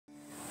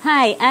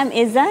Hi, I'm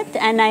Izzat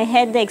and I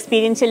head the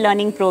Experiential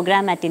Learning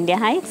Program at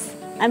Indiahikes.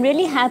 I'm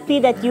really happy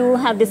that you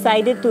have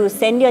decided to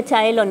send your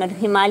child on a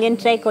Himalayan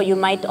trek, or you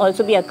might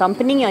also be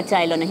accompanying your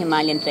child on a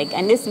Himalayan trek.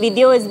 And this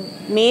video is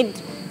made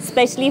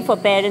specially for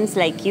parents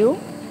like you.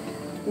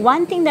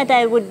 One thing that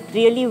I would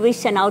really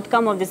wish an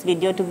outcome of this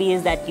video to be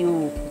is that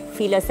you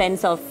feel a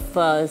sense of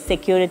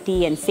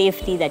security and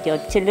safety, that your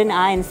children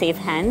are in safe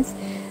hands.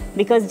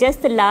 Because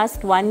just the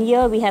last 1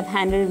 year, we have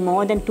handled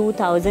more than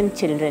 2,000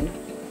 children.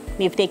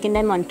 We've taken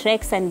them on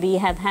treks and we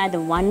have had a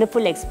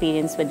wonderful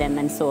experience with them,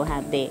 and so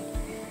have they.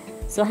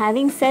 So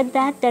having said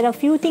that, there are a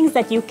few things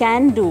that you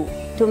can do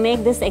to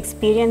make this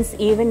experience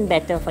even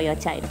better for your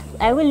child.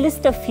 I will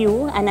list a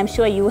few, and I'm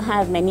sure you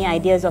have many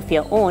ideas of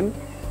your own.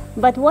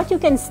 But what you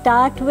can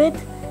start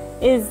with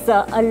is,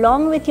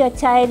 along with your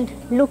child,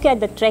 look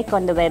at the trek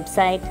on the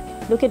website,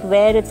 look at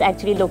where it's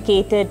actually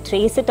located,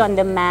 trace it on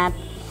the map,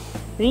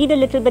 read a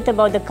little bit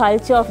about the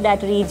culture of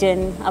that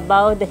region,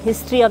 about the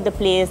history of the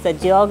place, the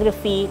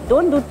geography.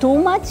 Don't do too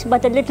much,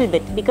 but a little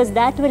bit, because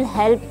that will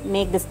help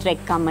make this trek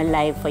come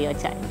alive for your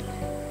child.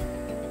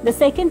 The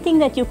second thing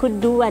that you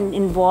could do and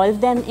involve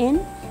them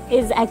in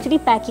is actually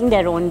packing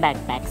their own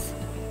backpacks.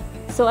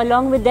 So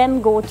along with them,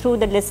 go through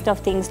the list of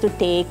things to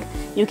take.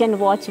 You can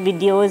watch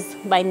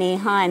videos by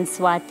Neha and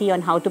Swati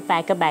on how to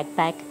pack a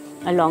backpack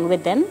along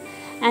with them.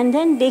 And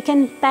then they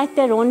can pack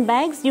their own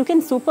bags. You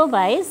can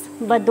supervise,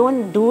 but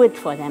don't do it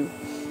for them.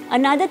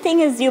 Another thing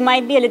is, you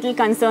might be a little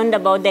concerned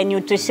about their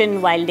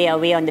nutrition while they are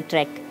away on the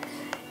trek.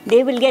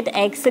 They will get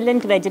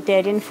excellent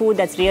vegetarian food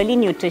that's really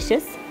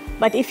nutritious.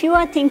 But if you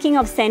are thinking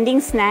of sending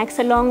snacks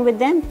along with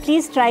them,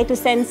 please try to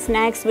send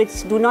snacks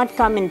which do not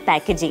come in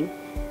packaging.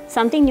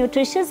 Something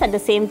nutritious at the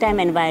same time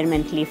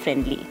environmentally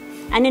friendly.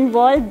 And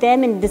involve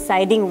them in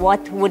deciding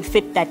what would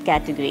fit that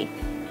category,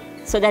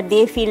 so that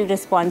they feel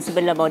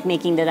responsible about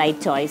making the right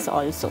choice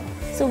also.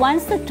 So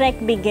once the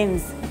trek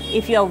begins,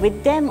 if you're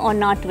with them or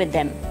not with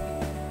them,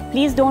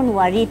 please don't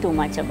worry too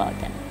much about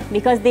them,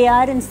 because they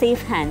are in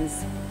safe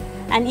hands.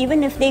 And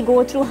even if they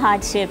go through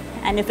hardship,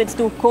 and if it's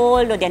too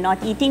cold or they're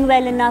not eating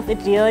well enough, it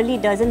really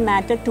doesn't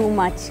matter too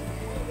much.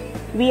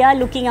 We are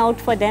looking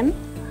out for them,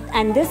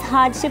 and this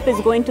hardship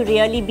is going to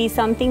really be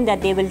something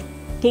that they will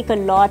take a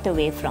lot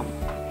away from.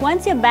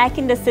 Once you're back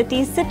in the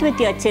city, sit with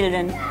your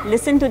children,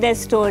 listen to their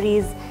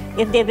stories.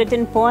 If they've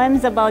written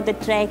poems about the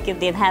trek, if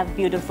they have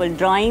beautiful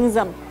drawings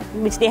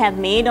which they have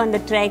made on the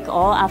trek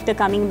or after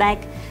coming back,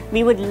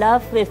 we would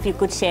love if you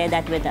could share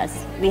that with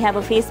us. We have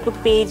a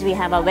Facebook page, we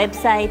have our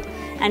website,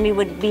 and we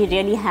would be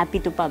really happy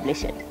to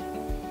publish it.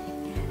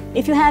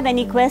 If you have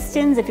any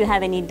questions, if you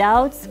have any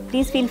doubts,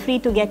 please feel free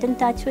to get in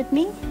touch with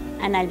me,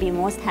 and I'll be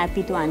most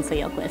happy to answer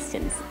your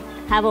questions.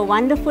 Have a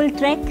wonderful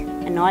trek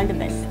and all the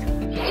best.